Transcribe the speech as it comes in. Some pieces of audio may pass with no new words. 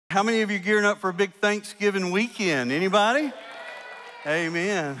How many of you gearing up for a big Thanksgiving weekend? Anybody?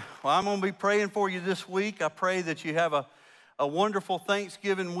 Amen. Well, I'm going to be praying for you this week. I pray that you have a wonderful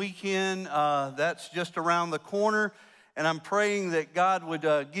Thanksgiving weekend. That's just around the corner. And I'm praying that God would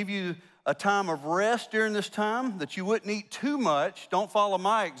give you a time of rest during this time, that you wouldn't eat too much. Don't follow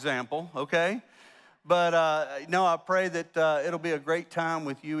my example, okay? But no, I pray that it'll be a great time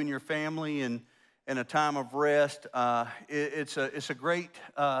with you and your family and a time of rest. It's a great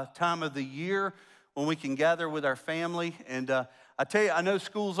time of the year when we can gather with our family. And I tell you, I know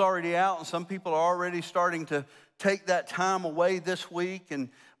school's already out, and some people are already starting to take that time away this week.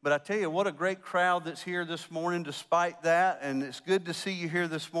 But I tell you, what a great crowd that's here this morning despite that. And it's good to see you here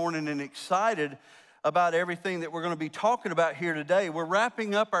this morning and excited about everything that we're going to be talking about here today. We're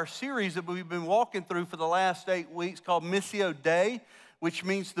wrapping up our series that we've been walking through for the last 8 weeks called Missio Day, which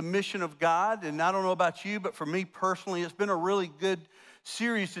means the mission of God. And I don't know about you, but for me personally, it's been a really good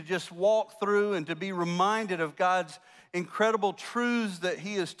series to just walk through and to be reminded of God's incredible truths that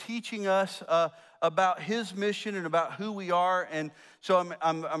He is teaching us about His mission and about who we are. And so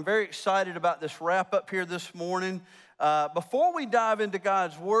I'm very excited about this wrap up here this morning. Before we dive into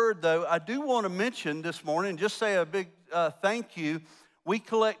God's Word, though, I do want to mention this morning, just say a big thank you. We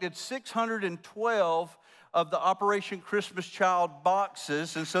collected 612 of the Operation Christmas Child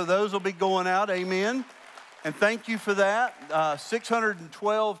boxes, and so those will be going out, amen. And thank you for that.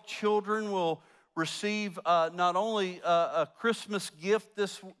 612 children will receive not only a Christmas gift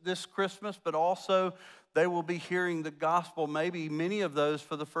this Christmas, but also they will be hearing the gospel, maybe many of those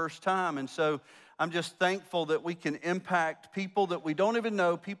for the first time. And so I'm just thankful that we can impact people that we don't even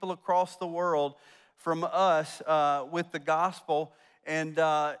know, people across the world, from us with the gospel. And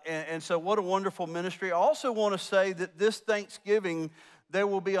so what a wonderful ministry. I also want to say that this Thanksgiving, there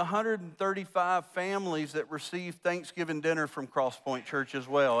will be 135 families that receive Thanksgiving dinner from Cross Point Church as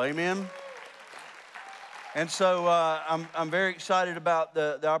well. Amen? And so I'm very excited about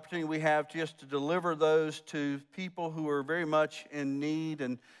the opportunity we have just to deliver those to people who are very much in need.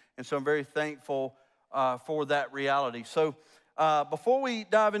 And so I'm very thankful for that reality. So before we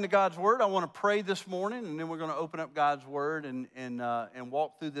dive into God's Word, I want to pray this morning, and then we're going to open up God's Word and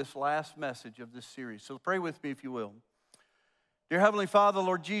walk through this last message of this series. So pray with me if you will. Dear Heavenly Father,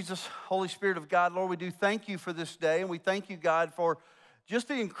 Lord Jesus, Holy Spirit of God, Lord, we do thank you for this day, and we thank you, God, for just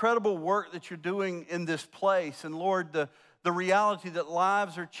the incredible work that you're doing in this place. And Lord, the reality that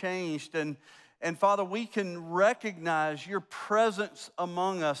lives are changed. And Father, we can recognize your presence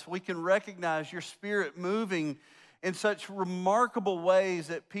among us. We can recognize your Spirit moving in such remarkable ways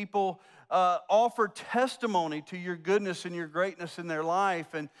that people offer testimony to your goodness and your greatness in their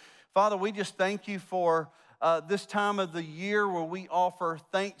life. And Father, we just thank you for this time of the year where we offer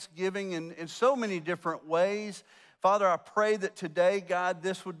thanksgiving in so many different ways. Father, I pray that today, God,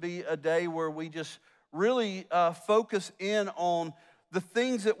 this would be a day where we just really focus in on the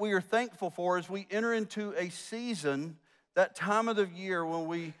things that we are thankful for as we enter into a season, that time of the year when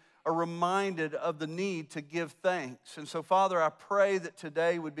we are reminded of the need to give thanks. And so, Father, I pray that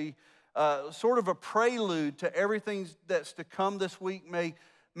today would be sort of a prelude to everything that's to come this week.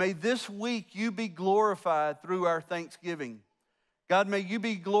 May this week you be glorified through our thanksgiving. God, may you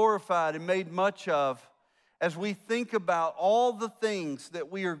be glorified and made much of as we think about all the things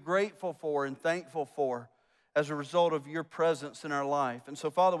that we are grateful for and thankful for as a result of your presence in our life. And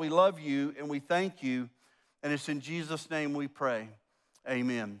so, Father, we love you and we thank you, and it's in Jesus' name we pray.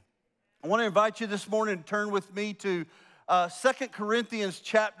 Amen. I want to invite you this morning to turn with me to 2 Corinthians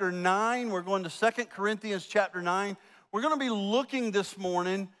chapter 9. We're going to 2 Corinthians chapter 9. We're going to be looking this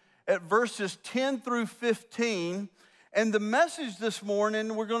morning at verses 10 through 15. And the message this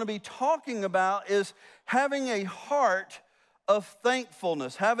morning we're going to be talking about is having a heart of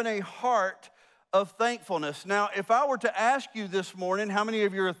thankfulness. Having a heart of thankfulness. Now, if I were to ask you this morning, how many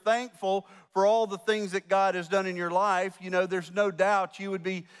of you are thankful for all the things that God has done in your life? You know, there's no doubt you would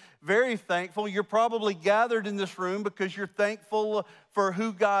be very thankful. You're probably gathered in this room because you're thankful for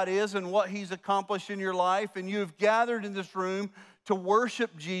who God is and what He's accomplished in your life. And you have gathered in this room to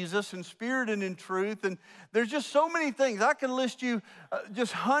worship Jesus in spirit and in truth. And there's just so many things. I can list you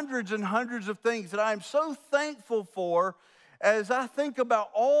just hundreds and hundreds of things that I'm so thankful for as I think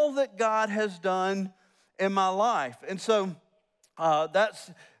about all that God has done in my life. And so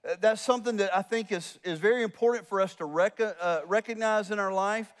that's something that I think is very important for us to recognize in our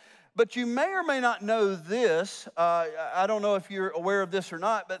life. But you may or may not know this. I don't know if you're aware of this or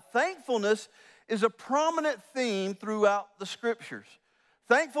not, but thankfulness is a prominent theme throughout the Scriptures.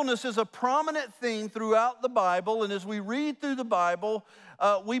 Thankfulness is a prominent theme throughout the Bible, and as we read through the Bible,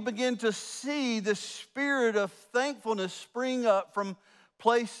 we begin to see the spirit of thankfulness spring up from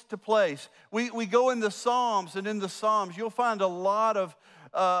place to place. We go in the Psalms, and in the Psalms, you'll find a lot of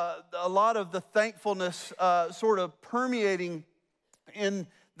the thankfulness sort of permeating in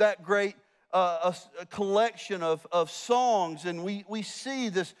that great a collection of songs, and we see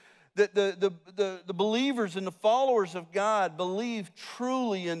this that the believers and the followers of God believe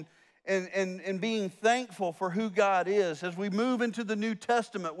truly in being thankful for who God is. As we move into the New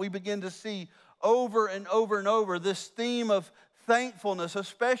Testament, we begin to see over and over and over this theme of thankfulness,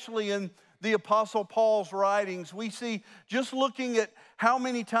 especially in the Apostle Paul's writings. We see, just looking at how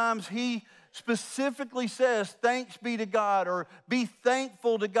many times he specifically says, thanks be to God, or be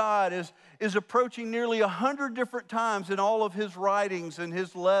thankful to God, is approaching nearly 100 different times in all of his writings and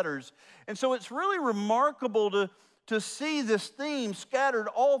his letters. And so it's really remarkable to see this theme scattered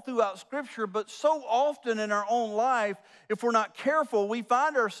all throughout Scripture, but so often in our own life, if we're not careful, we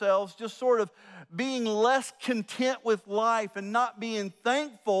find ourselves just sort of being less content with life and not being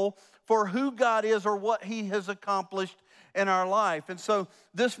thankful for who God is or what he has accomplished in our life. And so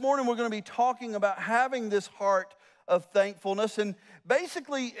this morning we're going to be talking about having this heart of thankfulness. And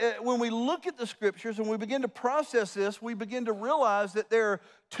basically, when we look at the Scriptures and we begin to process this, we begin to realize that there are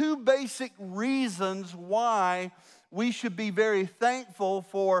two basic reasons why we should be very thankful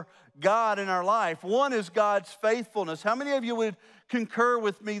for God in our life. One is God's faithfulness. How many of you would concur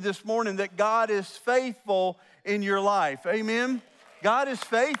with me this morning that God is faithful in your life? Amen? God is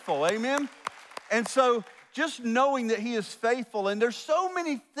faithful. Amen? And so just knowing that he is faithful, and there's so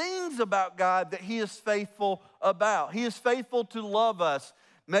many things about God that he is faithful about. He is faithful to love us,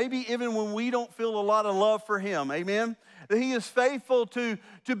 maybe even when we don't feel a lot of love for him. Amen? That he is faithful to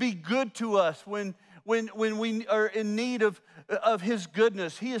be good to us when we are in need of his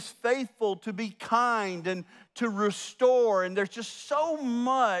goodness. He is faithful to be kind and to restore, and there's just so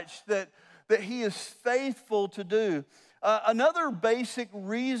much that he is faithful to do. Another basic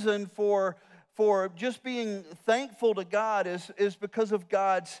reason for just being thankful to God is because of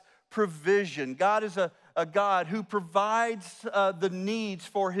God's provision. God is a God who provides the needs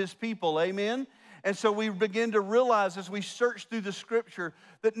for his people. Amen? And so we begin to realize as we search through the Scripture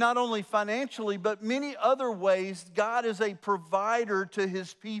that not only financially, but many other ways, God is a provider to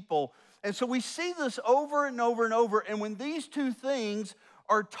his people. And so we see this over and over and over. And when these two things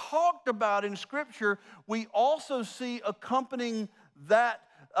are talked about in Scripture, we also see accompanying that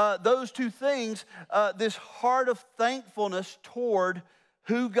those two things, this heart of thankfulness toward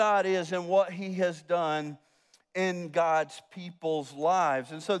who God is and what he has done in God's people's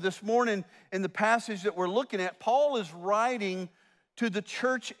lives. And so this morning, in the passage that we're looking at, Paul is writing to the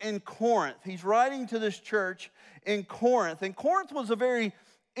church in Corinth. He's writing to this church in Corinth. And Corinth was a very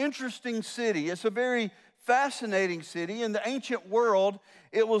interesting city. It's a very fascinating city. In the ancient world,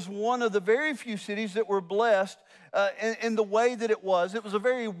 it was one of the very few cities that were blessed in the way that it was. It was a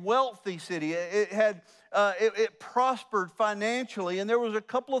very wealthy city. It prospered financially, and there was a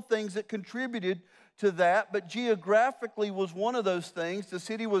couple of things that contributed to that, but geographically was one of those things. The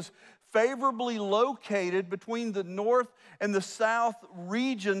city was favorably located between the north and the south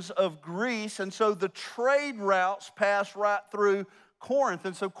regions of Greece, and so the trade routes passed right through Corinth.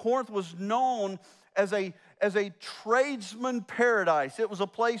 And so Corinth was known as a tradesman paradise. It was a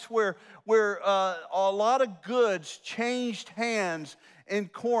place where a lot of goods changed hands in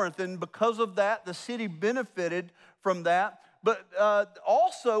Corinth, and because of that, the city benefited from that. But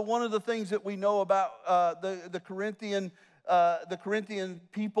also, one of the things that we know about the Corinthian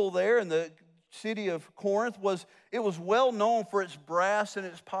people there in the city of Corinth was it was well known for its brass and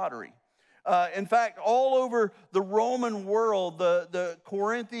its pottery. In fact, all over the Roman world, the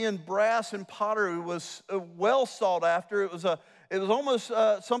Corinthian brass and pottery was well sought after. It was almost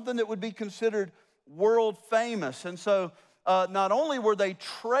something that would be considered world famous. And so not only were they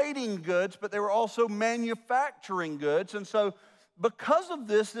trading goods, but they were also manufacturing goods. And so because of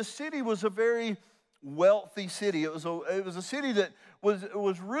this city was a very wealthy city. It was a city that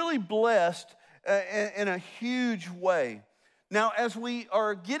was really blessed in a huge way. Now, as we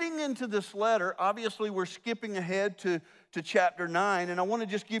are getting into this letter, obviously we're skipping ahead to chapter 9, and I want to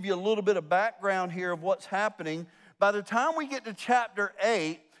just give you a little bit of background here of what's happening. By the time we get to chapter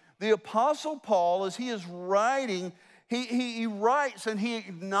 8, the Apostle Paul, as he is writing, he writes and he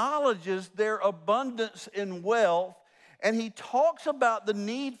acknowledges their abundance in wealth, and he talks about the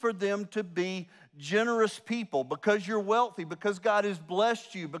need for them to be generous people because you're wealthy, because God has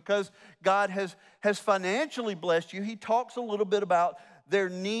blessed you, because God has financially blessed you. He talks a little bit about their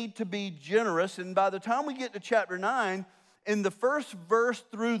need to be generous. And by the time we get to chapter 9, in the first verse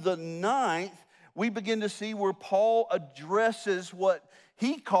through the 9th, we begin to see where Paul addresses what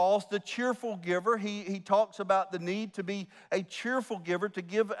he calls the cheerful giver. He talks about the need to be a cheerful giver, to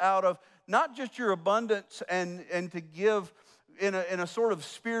give out of not just your abundance and to give in a sort of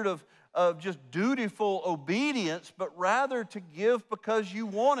spirit of just dutiful obedience, but rather to give because you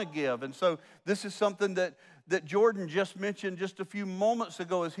want to give. And so this is something that Jordan just mentioned just a few moments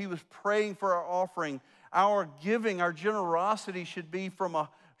ago as he was praying for our offering. Our giving, our generosity should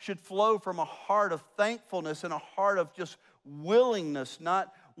flow from a heart of thankfulness and a heart of just willingness,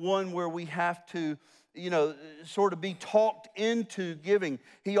 not one where we have to, sort of be talked into giving.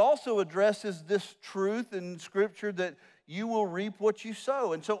 He also addresses this truth in Scripture that you will reap what you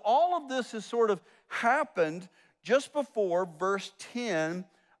sow. And so all of this has sort of happened just before verse 10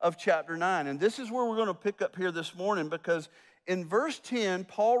 of chapter 9. And this is where we're going to pick up here this morning, because in verse 10,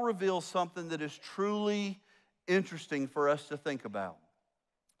 Paul reveals something that is truly interesting for us to think about.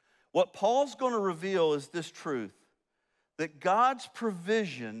 What Paul's going to reveal is this truth, that God's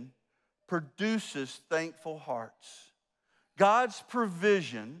provision produces thankful hearts. God's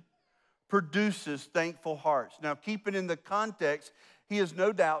provision produces thankful hearts. Now, keeping in the context, he is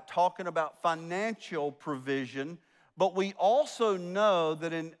no doubt talking about financial provision, but we also know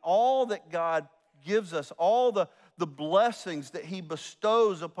that in all that God gives us, all the blessings that he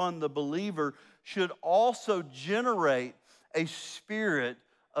bestows upon the believer should also generate a spirit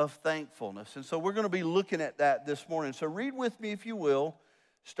of thankfulness. And so we're going to be looking at that this morning. So read with me, if you will,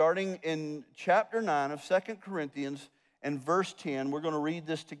 starting in chapter 9 of 2 Corinthians and verse 10. We're going to read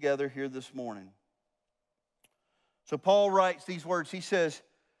this together here this morning. So Paul writes these words. He says,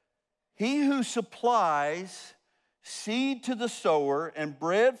 "He who supplies seed to the sower and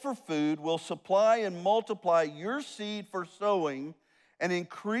bread for food will supply and multiply your seed for sowing and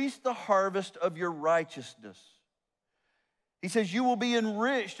increase the harvest of your righteousness." He says, "You will be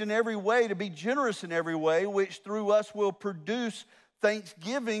enriched in every way to be generous in every way, which through us will produce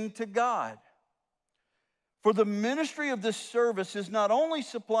thanksgiving to God. For the ministry of this service is not only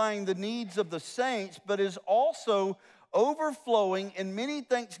supplying the needs of the saints, but is also overflowing in many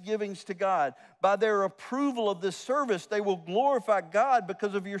thanksgivings to God. By their approval of this service, they will glorify God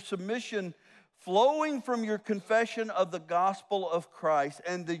because of your submission flowing from your confession of the gospel of Christ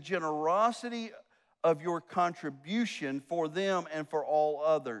and the generosity of your contribution for them and for all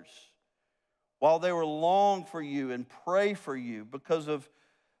others, while they will long for you and pray for you because of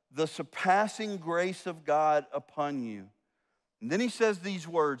the surpassing grace of God upon you." And then he says these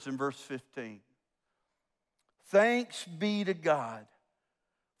words in verse 15. "Thanks be to God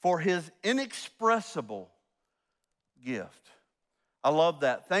for his inexpressible gift." I love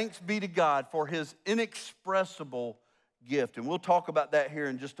that. Thanks be to God for his inexpressible gift. And we'll talk about that here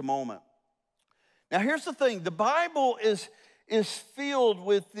in just a moment. Now here's the thing. The Bible is filled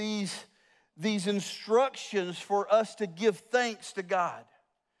with these instructions for us to give thanks to God.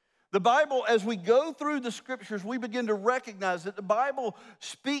 The Bible, as we go through the Scriptures, we begin to recognize that the Bible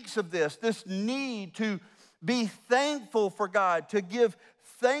speaks of this need to be thankful for God, to give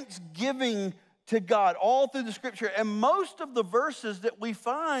thanksgiving to God all through the Scripture. And most of the verses that we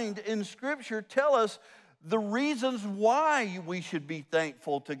find in Scripture tell us the reasons why we should be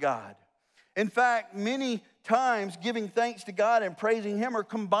thankful to God. In fact, many times giving thanks to God and praising him are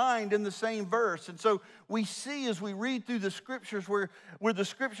combined in the same verse. And so we see as we read through the Scriptures where the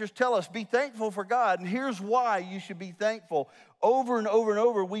Scriptures tell us, be thankful for God, and here's why you should be thankful. Over and over and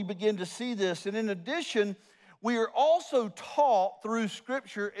over, we begin to see this. And in addition, we are also taught through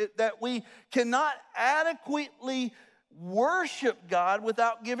Scripture that we cannot adequately worship God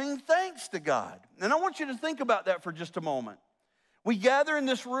without giving thanks to God. And I want you to think about that for just a moment. We gather in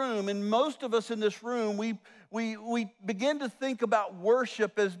this room, and most of us in this room, we begin to think about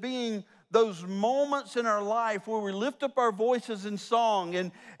worship as being those moments in our life where we lift up our voices in song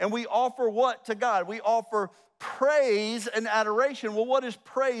and we offer what to God? We offer praise and adoration. Well, what is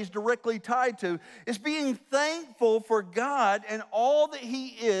praise directly tied to? It's being thankful for God and all that he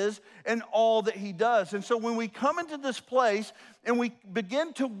is and all that he does. And so when we come into this place and we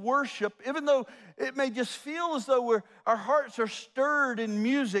begin to worship, even though it may just feel as though our hearts are stirred in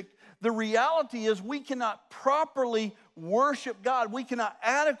music, the reality is we cannot properly worship God. We cannot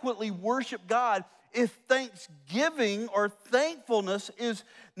adequately worship God if thanksgiving or thankfulness is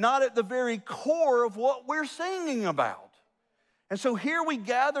not at the very core of what we're singing about. And so here we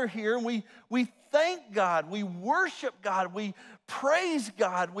gather here and we thank God, we worship God, we praise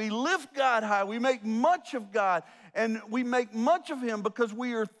God, we lift God high, we make much of God, and we make much of him because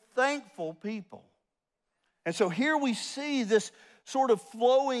we are thankful people. And so here we see this sort of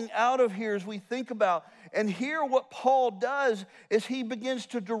flowing out of here as we think about. And here what Paul does is he begins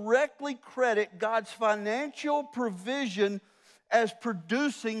to directly credit God's financial provision as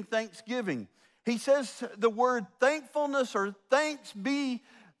producing thanksgiving. He says the word thankfulness or thanks be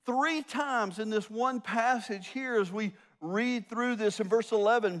 3 times in this one passage here as we read through this. In verse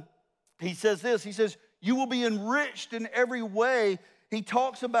 11, he says this. He says, you will be enriched in every way. He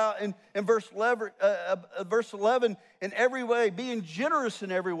talks about in verse 11, in every way, being generous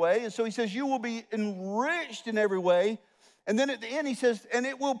in every way. And so he says, you will be enriched in every way. And then at the end he says, and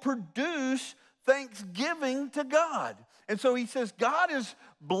it will produce thanksgiving to God. And so he says, God is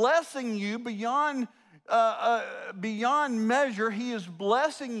blessing you beyond measure. He is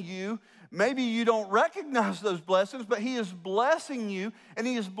blessing you. Maybe you don't recognize those blessings, but he is blessing you, and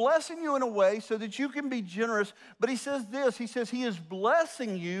he is blessing you in a way so that you can be generous. But he says this, he says he is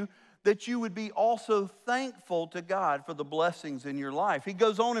blessing you that you would be also thankful to God for the blessings in your life. He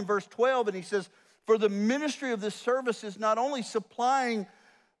goes on in verse 12, and he says, for the ministry of this service is not only supplying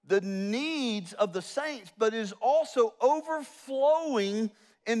the needs of the saints, but is also overflowing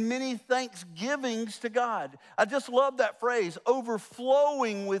in many thanksgivings to God. I just love that phrase,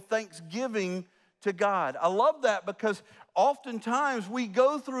 overflowing with thanksgiving to God. I love that because oftentimes we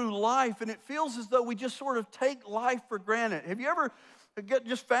go through life and it feels as though we just sort of take life for granted. Have you ever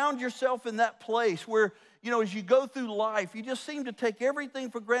just found yourself in that place where, you know, as you go through life, you just seem to take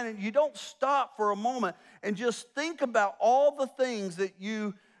everything for granted. You don't stop for a moment and just think about all the things that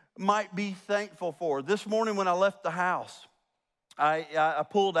you might be thankful for. This morning when I left the house, I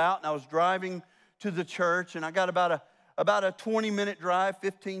pulled out and I was driving to the church, and I got about a 20-minute drive,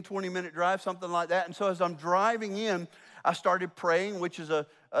 15, 20-minute drive, something like that. And so as I'm driving in, I started praying, which is a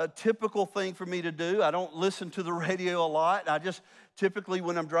typical thing for me to do. I don't listen to the radio a lot. I just typically,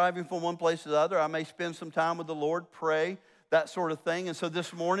 when I'm driving from one place to the other, I may spend some time with the Lord, pray, that sort of thing. And so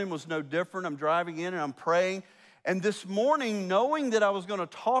this morning was no different. I'm driving in and I'm praying. And this morning, knowing that I was going to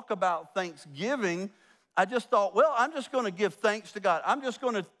talk about Thanksgiving, I just thought, well, I'm just going to give thanks to God. I'm just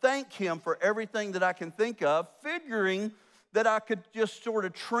going to thank him for everything that I can think of, figuring that I could just sort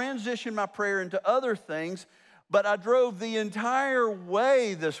of transition my prayer into other things. But I drove the entire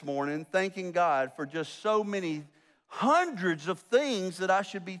way this morning thanking God for just so many hundreds of things that I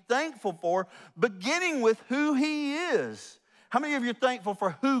should be thankful for, beginning with who he is. How many of you are thankful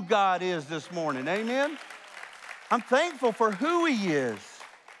for who God is this morning? Amen? I'm thankful for who he is.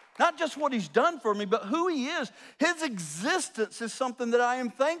 Not just what he's done for me, but who he is. His existence is something that I am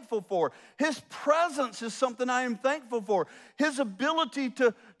thankful for. His presence is something I am thankful for. His ability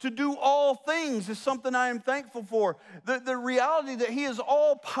to do all things is something I am thankful for. The reality that he is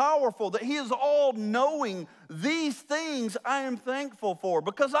all powerful, that he is all knowing, these things I am thankful for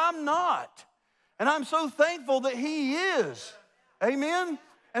because I'm not. And I'm so thankful that he is. Amen?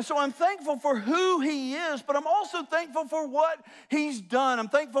 And so I'm thankful for who he is, but I'm also thankful for what he's done. I'm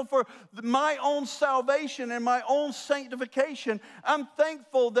thankful for my own salvation and my own sanctification. I'm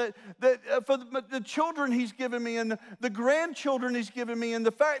thankful that for the children he's given me and the grandchildren he's given me, and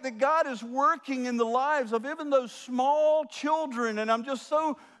the fact that God is working in the lives of even those small children. And I'm just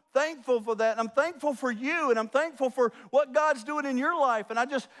so thankful for that. And I'm thankful for you, and I'm thankful for what God's doing in your life. And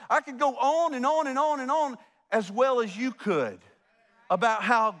I could go on and on and on and on as well as you could about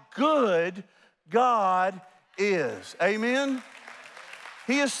how good God is. Amen?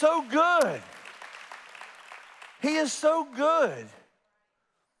 He is so good. He is so good.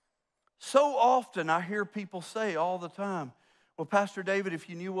 So often I hear people say all the time, well, Pastor David, if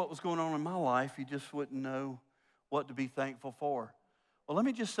you knew what was going on in my life, you just wouldn't know what to be thankful for. Well, let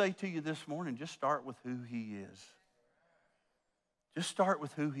me just say to you this morning, just start with who he is. Just start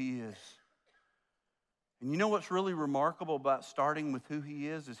with who he is. And you know what's really remarkable about starting with who he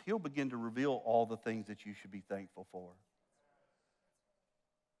is he'll begin to reveal all the things that you should be thankful for.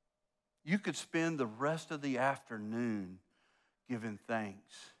 You could spend the rest of the afternoon giving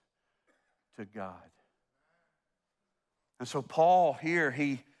thanks to God. And so Paul here,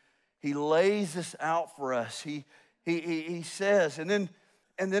 he lays this out for us. He says, and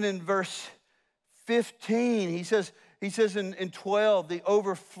then in verse 15, he says in 12, the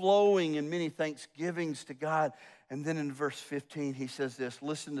overflowing in many thanksgivings to God. And then in verse 15, he says this,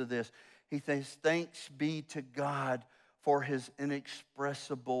 listen to this. He says, thanks be to God for his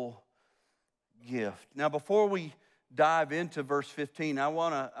inexpressible gift. Now, before we dive into verse 15,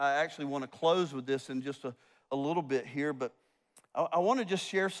 I actually want to close with this in just a little bit here, but I want to just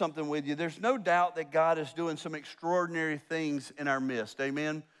share something with you. There's no doubt that God is doing some extraordinary things in our midst.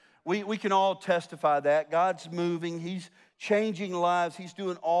 Amen? We can all testify that. God's moving. He's changing lives. He's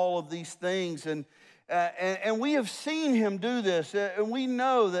doing all of these things. And we have seen him do this. And we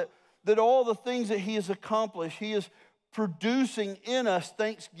know that all the things that he has accomplished, he is producing in us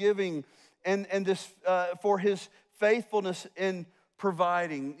thanksgiving and this for his faithfulness in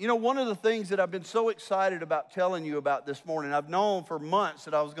providing. You know, one of the things that I've been so excited about telling you about this morning, I've known for months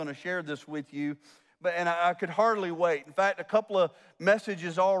that I was going to share this with you, and I could hardly wait. In fact, a couple of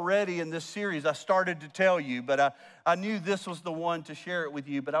messages already in this series I started to tell you, but I knew this was the one to share it with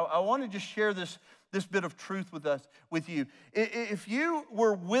you. But I want to just share this bit of truth with you. If you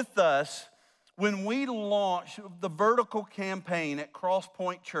were with us when we launched the vertical campaign at Cross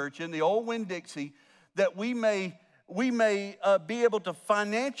Point Church in the old Winn-Dixie, that we may be able to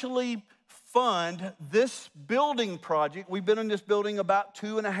financially fund this building project. We've been in this building about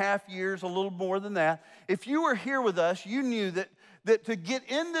 2.5 years, a little more than that. If you were here with us, you knew that to get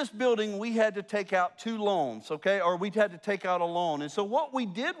in this building, we had to take out 2 loans, okay? Or we had to take out a loan. And so what we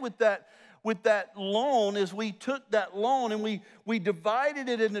did with that loan is we took that loan and we divided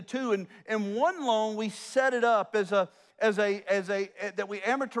it into 2. And one loan, we set it up as that we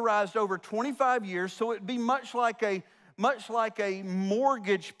amortized over 25 years, so it'd be much like a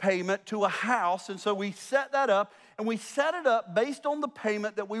mortgage payment to a house. And so we set that up, and we set it up based on the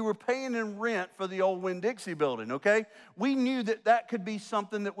payment that we were paying in rent for the old Winn-Dixie building, okay? We knew that could be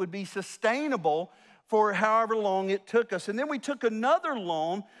something that would be sustainable for however long it took us. And then we took another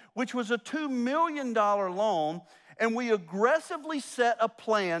loan, which was a $2 million loan, and we aggressively set a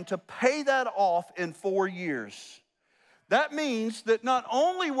plan to pay that off in 4 years. That means that not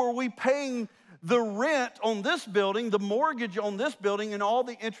only were we paying the rent on this building, the mortgage on this building, and all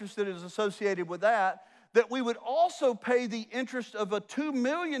the interest that is associated with that we would also pay the interest of a $2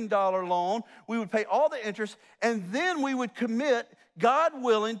 million loan. We would pay all the interest, and then we would commit, God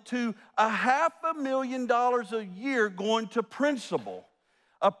willing, to $500,000 a year going to principal.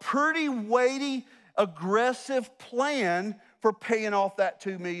 A pretty weighty, aggressive plan for paying off that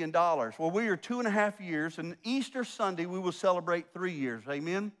 $2 million. Well, we are 2.5 years, and Easter Sunday we will celebrate 3 years.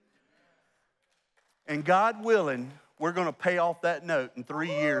 Amen? And God willing, we're going to pay off that note in 3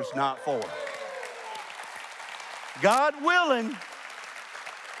 years, not 4. God willing,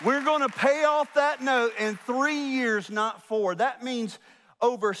 we're going to pay off that note in 3 years, not 4. That means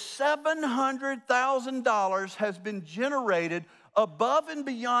over $700,000 has been generated above and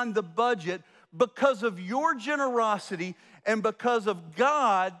beyond the budget because of your generosity and because of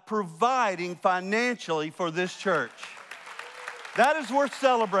God providing financially for this church. That is worth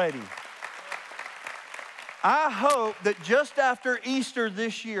celebrating. I hope that just after Easter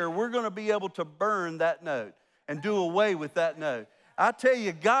this year, we're going to be able to burn that note and do away with that note. I tell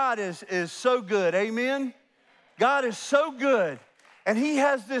you, God is so good. Amen? God is so good. And He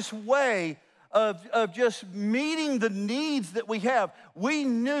has this way of just meeting the needs that we have. We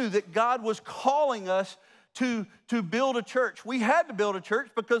knew that God was calling us to build a church. We had to build a church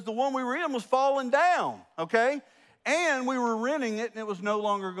because the one we were in was falling down, okay? And we were renting it, and it was no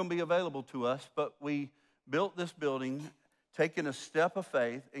longer going to be available to us. But we built this building, taking a step of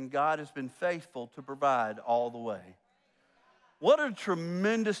faith, and God has been faithful to provide all the way. What a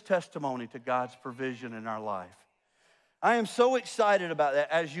tremendous testimony to God's provision in our life. I am so excited about that,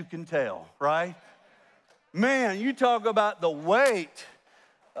 as you can tell, right? Man, you talk about the weight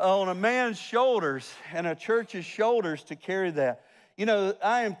on a man's shoulders and a church's shoulders to carry that. You know,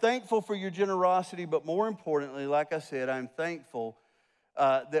 I am thankful for your generosity, but more importantly, like I said, I'm thankful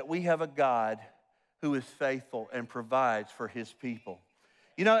that we have a God who is faithful and provides for His people.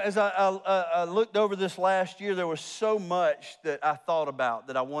 You know, as I looked over this last year, there was so much that I thought about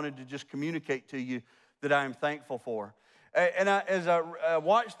that I wanted to just communicate to you that I am thankful for. And as I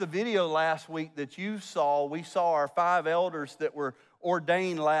watched the video last week that you saw, we saw our 5 elders that were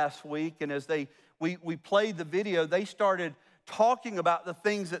ordained last week. And as we played the video, they started talking about the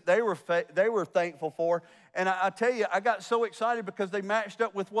things that they were thankful for. And I tell you, I got so excited because they matched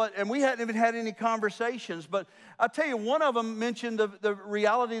up with and we hadn't even had any conversations. But I tell you, one of them mentioned the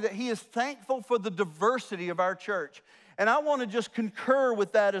reality that he is thankful for the diversity of our church. And I want to just concur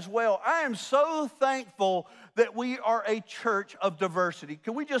with that as well. I am so thankful that we are a church of diversity.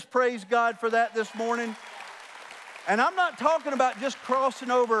 Can we just praise God for that this morning? And I'm not talking about just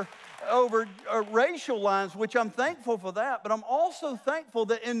crossing over racial lines, which I'm thankful for that, but I'm also thankful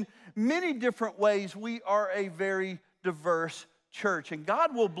that in many different ways we are a very diverse church. And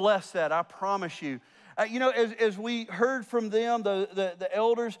God will bless that, I promise you. You know, as we heard from them, the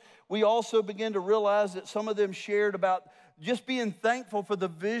elders, we also began to realize that some of them shared about just being thankful for the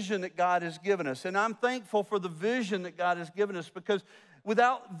vision that God has given us. And I'm thankful for the vision that God has given us because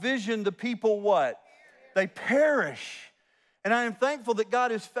without vision, the people what? They perish. And I am thankful that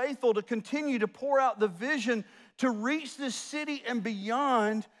God is faithful to continue to pour out the vision to reach this city and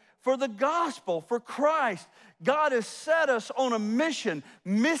beyond for the gospel, for Christ. God has set us on a mission,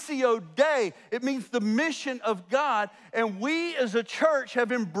 Missio Dei. It means the mission of God, and we as a church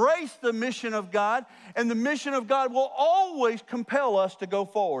have embraced the mission of God, and the mission of God will always compel us to go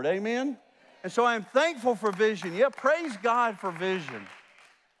forward, amen? And so I'm thankful for vision. Yeah, praise God for vision.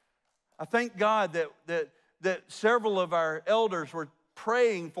 I thank God that several of our elders were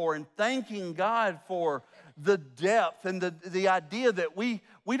praying for and thanking God for the depth and the idea that we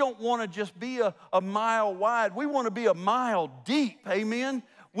don't want to just be a mile wide. We want to be a mile deep, amen?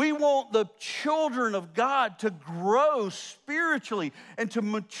 We want the children of God to grow spiritually and to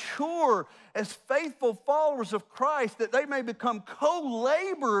mature as faithful followers of Christ, that they may become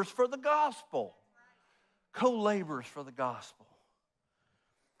co-laborers for the gospel. Co-laborers for the gospel.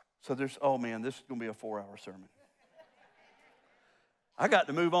 So oh man, this is going to be a 4-hour sermon. I got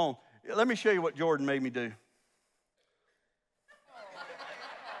to move on. Let me show you what Jordan made me do.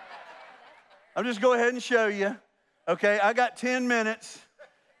 I'll just go ahead and show you. Okay, I got 10 minutes,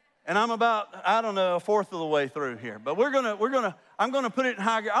 and I'm about, I don't know, a fourth of the way through here. But I'm gonna put it in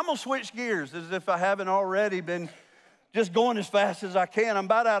high gear. I'm gonna switch gears as if I haven't already been just going as fast as I can. I'm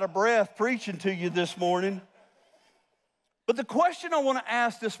about out of breath preaching to you this morning. But the question I want to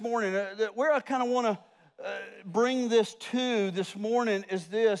ask this morning, where I kind of want to bring this to this morning is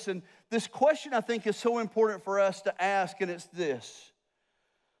this. And this question I think is so important for us to ask, and it's this.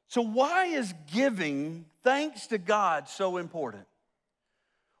 So why is giving thanks to God so important?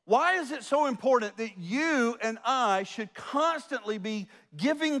 Why is it so important that you and I should constantly be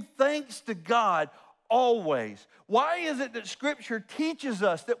giving thanks to God always? Why is it that Scripture teaches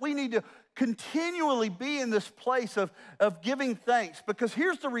us that we need to continually be in this place of giving thanks? Because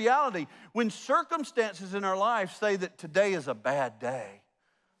here's the reality. When circumstances in our life say that today is a bad day,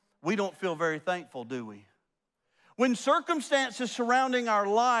 we don't feel very thankful, do we? When circumstances surrounding our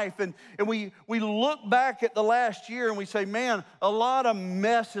life and we look back at the last year and we say, man, a lot of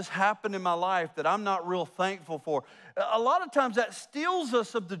mess has happened in my life that I'm not real thankful for. A lot of times that steals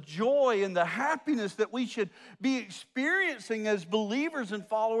us of the joy and the happiness that we should be experiencing as believers and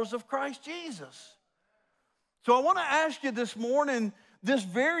followers of Christ Jesus. So I want to ask you this morning this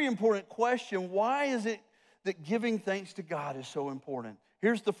very important question. Why is it that giving thanks to God is so important?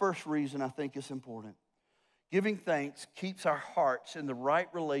 Here's the first reason I think it's important. Giving thanks keeps our hearts in the right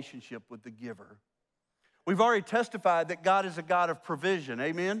relationship with the giver. We've already testified that God is a God of provision,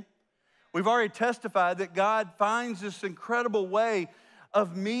 amen? We've already testified that God finds this incredible way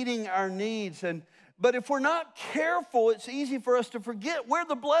of meeting our needs. But if we're not careful, it's easy for us to forget where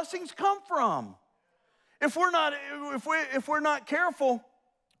the blessings come from. If we're not careful,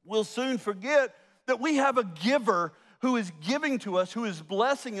 we'll soon forget that we have a giver who is giving to us, who is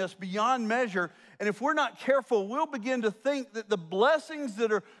blessing us beyond measure. And if we're not careful, we'll begin to think that the blessings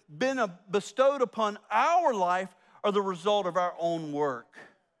that are been bestowed upon our life are the result of our own work.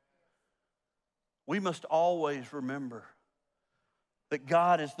 We must always remember that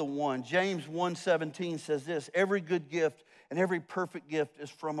God is the one. James 1:17 says this, every good gift and every perfect gift is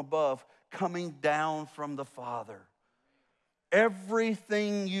from above, coming down from the Father.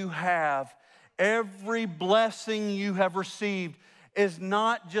 Everything you have, every blessing you have received is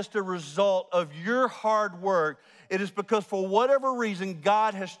not just a result of your hard work. It is because for whatever reason,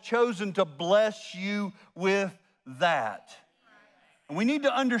 God has chosen to bless you with that. And we need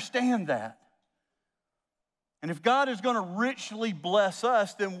to understand that. And if God is going to richly bless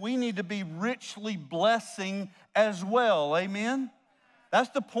us, then we need to be richly blessing as well. Amen? That's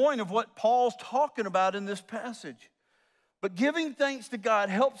the point of what Paul's talking about in this passage. But giving thanks to God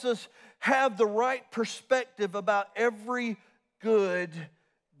helps us have the right perspective about every good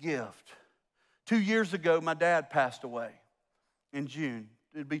gift. 2 years ago, my dad passed away in June.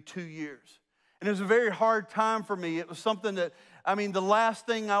 It'd be 2 years. And it was a very hard time for me. It was something that, the last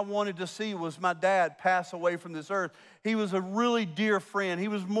thing I wanted to see was my dad pass away from this earth. He was a really dear friend. He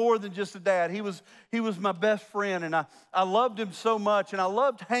was more than just a dad. He was my best friend, and I loved him so much, and I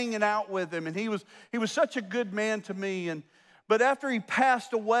loved hanging out with him, and he was such a good man to me. But after he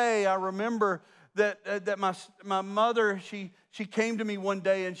passed away, I remember that my mother, she came to me one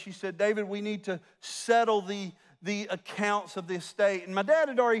day and she said, David, we need to settle the accounts of the estate. And my dad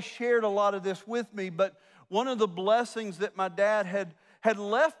had already shared a lot of this with me, but one of the blessings that my dad had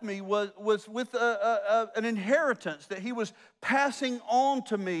left me was with an inheritance that he was passing on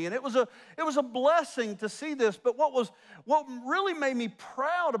to me. And it was a blessing to see this. But what really made me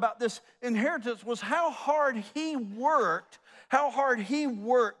proud about this inheritance was how hard he worked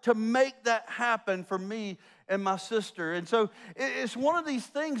to make that happen for me and my sister. And so it's one of these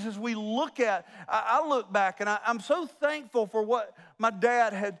things as we look at, I look back and I'm so thankful for what my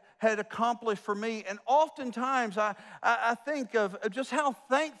dad had accomplished for me. And oftentimes I think of just how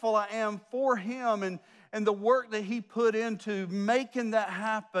thankful I am for him and the work that he put into making that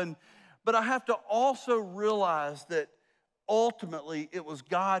happen. But I have to also realize that ultimately it was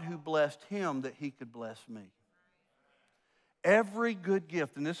God who blessed him that he could bless me. Every good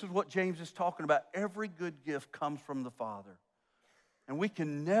gift, and this is what James is talking about, every good gift comes from the Father. And we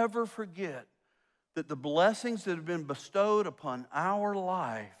can never forget that the blessings that have been bestowed upon our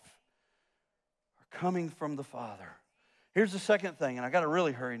life are coming from the Father. Here's the second thing, and I got to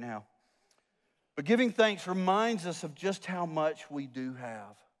really hurry now. But giving thanks reminds us of just how much we do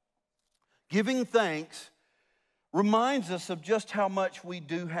have. Giving thanks reminds us of just how much we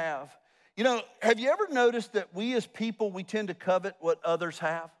do have. You know, have you ever noticed that we as people, we tend to covet what others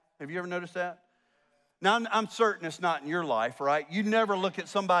have? Have you ever noticed that? Now, I'm certain it's not in your life, right? You never look at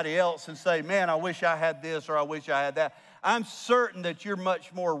somebody else and say, man, I wish I had this or I wish I had that. I'm certain that you're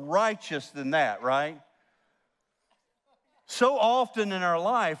much more righteous than that, right? So often in our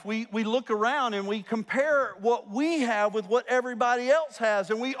life, we look around and we compare what we have with what everybody else has,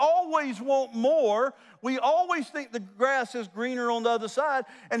 and we always want more. We always think the grass is greener on the other side,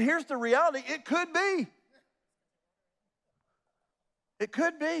 and here's the reality, it could be. It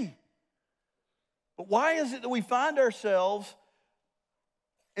could be. But why is it that we find ourselves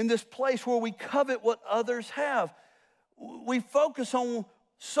in this place where we covet what others have? We focus on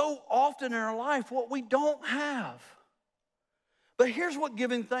so often in our life what we don't have. But here's what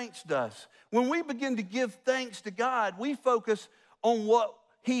giving thanks does. When we begin to give thanks to God, we focus on what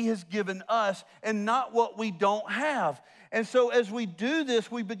He has given us and not what we don't have. And so as we do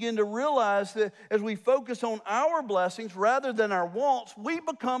this, we begin to realize that as we focus on our blessings rather than our wants, we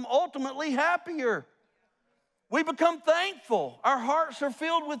become ultimately happier. We become thankful. Our hearts are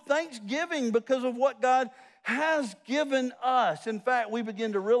filled with thanksgiving because of what God has given us. In fact, we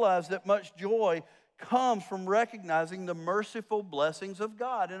begin to realize that much joy comes from recognizing the merciful blessings of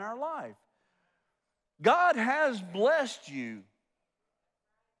God in our life. God has blessed you.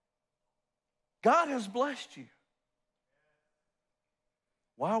 God has blessed you.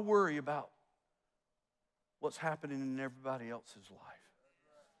 Why worry about what's happening in everybody else's life?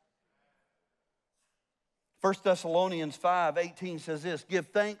 1 Thessalonians 5:18 says this, give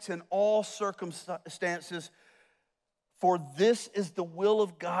thanks in all circumstances, for this is the will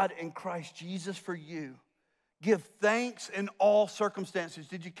of God in Christ Jesus for you. Give thanks in all circumstances.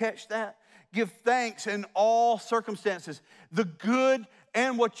 Did you catch that? Give thanks in all circumstances. The good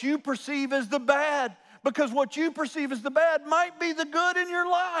and what you perceive as the bad. Because what you perceive as the bad might be the good in your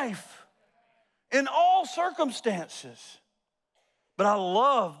life. In all circumstances. But I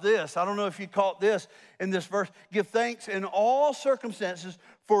love this. I don't know if you caught this in this verse. Give thanks in all circumstances.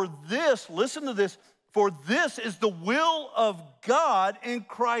 For this, listen to this, for this is the will of God in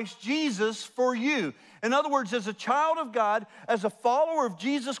Christ Jesus for you. In other words, as a child of God, as a follower of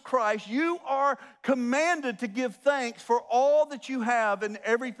Jesus Christ, you are commanded to give thanks for all that you have and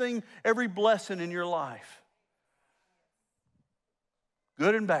everything, every blessing in your life.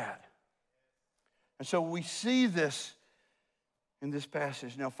 Good and bad. And so we see this in this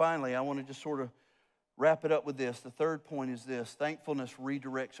passage. Now finally, I want to just sort of wrap it up with this. The third point is this. Thankfulness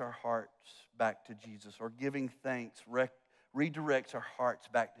redirects our hearts back to Jesus, or giving thanks redirects our hearts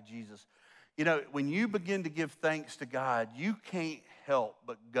back to Jesus. You know, when you begin to give thanks to God, you can't help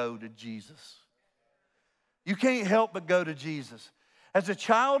but go to Jesus. You can't help but go to Jesus. As a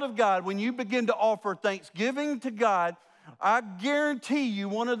child of God, when you begin to offer thanksgiving to God, I guarantee you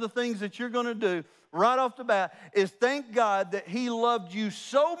one of the things that you're going to do right off the bat is thank God that He loved you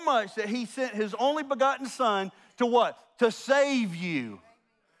so much that He sent His only begotten Son to what? To save you.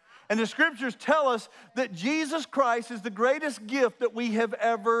 And the scriptures tell us that Jesus Christ is the greatest gift that we have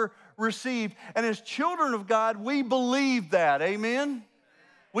ever received. And as children of God, we believe that. Amen?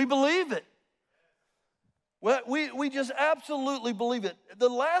 We believe it. Well, we just absolutely believe it. The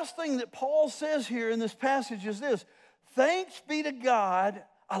last thing that Paul says here in this passage is this. Thanks be to God,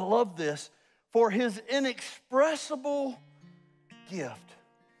 I love this, for His inexpressible gift.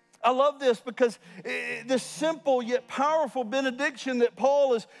 I love this because this simple yet powerful benediction that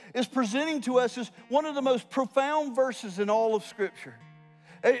Paul is presenting to us is one of the most profound verses in all of Scripture.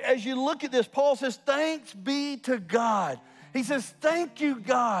 As you look at this, Paul says, thanks be to God. He says, thank you,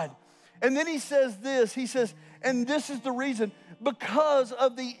 God. And then he says this, he says, and this is the reason, because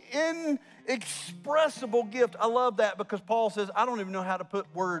of the inexpressible gift. I love that because Paul says, I don't even know how to put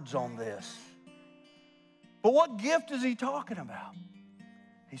words on this. But what gift is he talking about?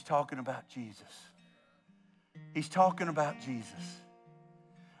 He's talking about Jesus. He's talking about Jesus.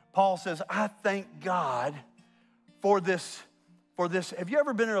 Paul says, I thank God for this. Have you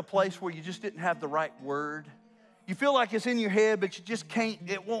ever been in a place where you just didn't have the right word? You feel like it's in your head, but you just can't,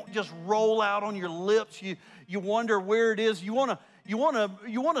 it won't just roll out on your lips. You wonder where it is. You want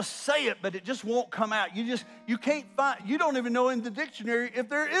to say it, but it just won't come out. You can't find, you don't even know in the dictionary if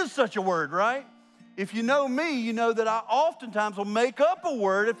there is such a word, right? If you know me, you know that I oftentimes will make up a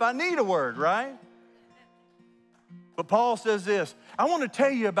word if I need a word, right? But Paul says this, I want to tell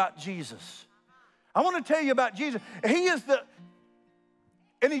you about Jesus. I want to tell you about Jesus. He is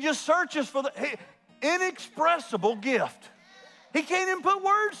and he just searches for the inexpressible gift. He can't even put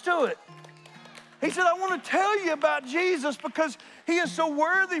words to it. He said, I want to tell you about Jesus because he is so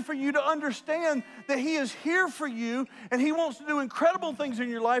worthy for you to understand that he is here for you and he wants to do incredible things in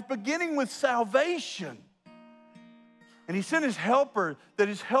your life, beginning with salvation. And he sent his helper,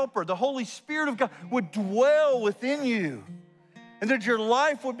 the Holy Spirit of God, would dwell within you and that your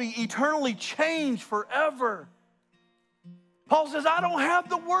life would be eternally changed forever. Paul says, I don't have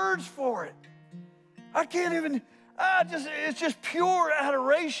the words for it. I can't even, it's just pure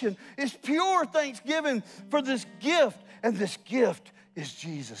adoration. It's pure thanksgiving for this gift, and this gift is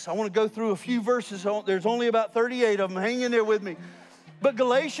Jesus. I want to go through a few verses. There's only about 38 of them. Hang in there with me. But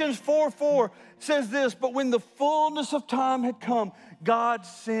Galatians 4:4 says this, but when the fullness of time had come, God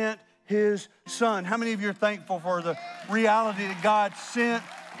sent his Son. How many of you are thankful for the reality that God sent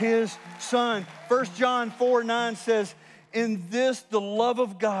his Son? 1 John 4:9 says, in this, the love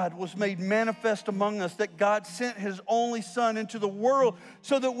of God was made manifest among us, that God sent his only Son into the world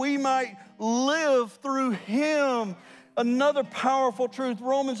so that we might live through him. Another powerful truth,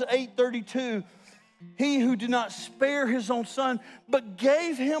 Romans 8:32. He who did not spare his own Son, but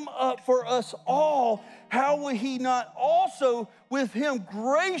gave him up for us all, how will he not also with him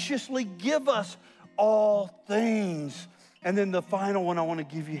graciously give us all things? And then the final one I want to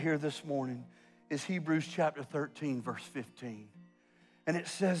give you here this morning is Hebrews chapter 13, verse 15. And it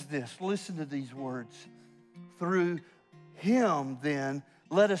says this, listen to these words. Through him, then,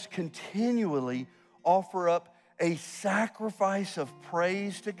 let us continually offer up a sacrifice of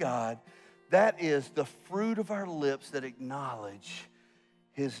praise to God. That is the fruit of our lips that acknowledge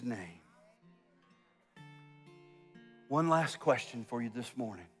his name. One last question for you this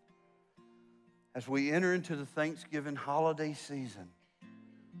morning. As we enter into the Thanksgiving holiday season,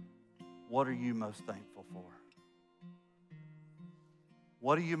 what are you most thankful for?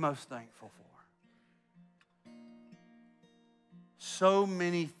 What are you most thankful for? So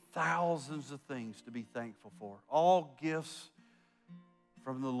many thousands of things to be thankful for. All gifts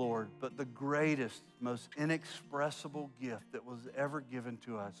from the Lord. But the greatest, most inexpressible gift that was ever given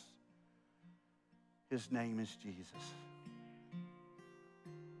to us, his name is Jesus.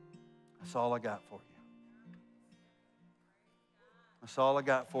 That's all I got for you. That's all I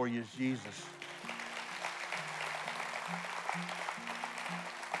got for you is Jesus.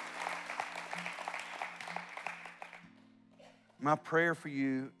 My prayer for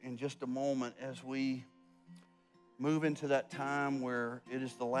you in just a moment as we move into that time where it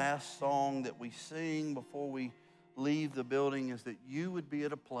is the last song that we sing before we leave the building is that you would be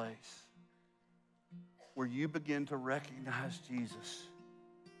at a place where you begin to recognize Jesus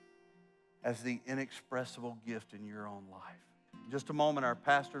as the inexpressible gift in your own life. In just a moment, our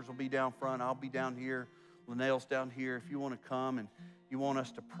pastors will be down front. I'll be down here. Linnell's down here. If you want to come and you want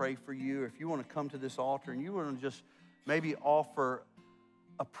us to pray for you, if you want to come to this altar and you want to just maybe offer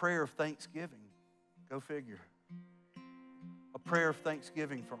a prayer of thanksgiving, go figure. A prayer of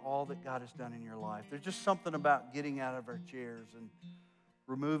thanksgiving for all that God has done in your life. There's just something about getting out of our chairs and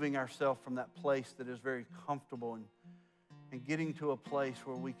removing ourselves from that place that is very comfortable and getting to a place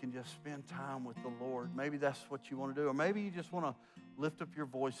where we can just spend time with the Lord. Maybe that's what you want to do. Or maybe you just want to lift up your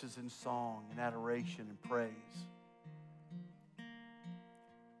voices in song and adoration and praise.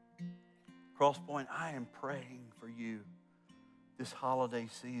 Crosspoint, I am praying for you this holiday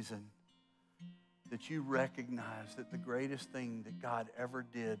season that you recognize that the greatest thing that God ever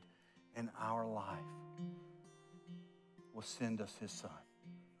did in our life was send us his Son.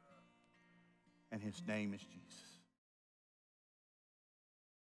 And his name is Jesus.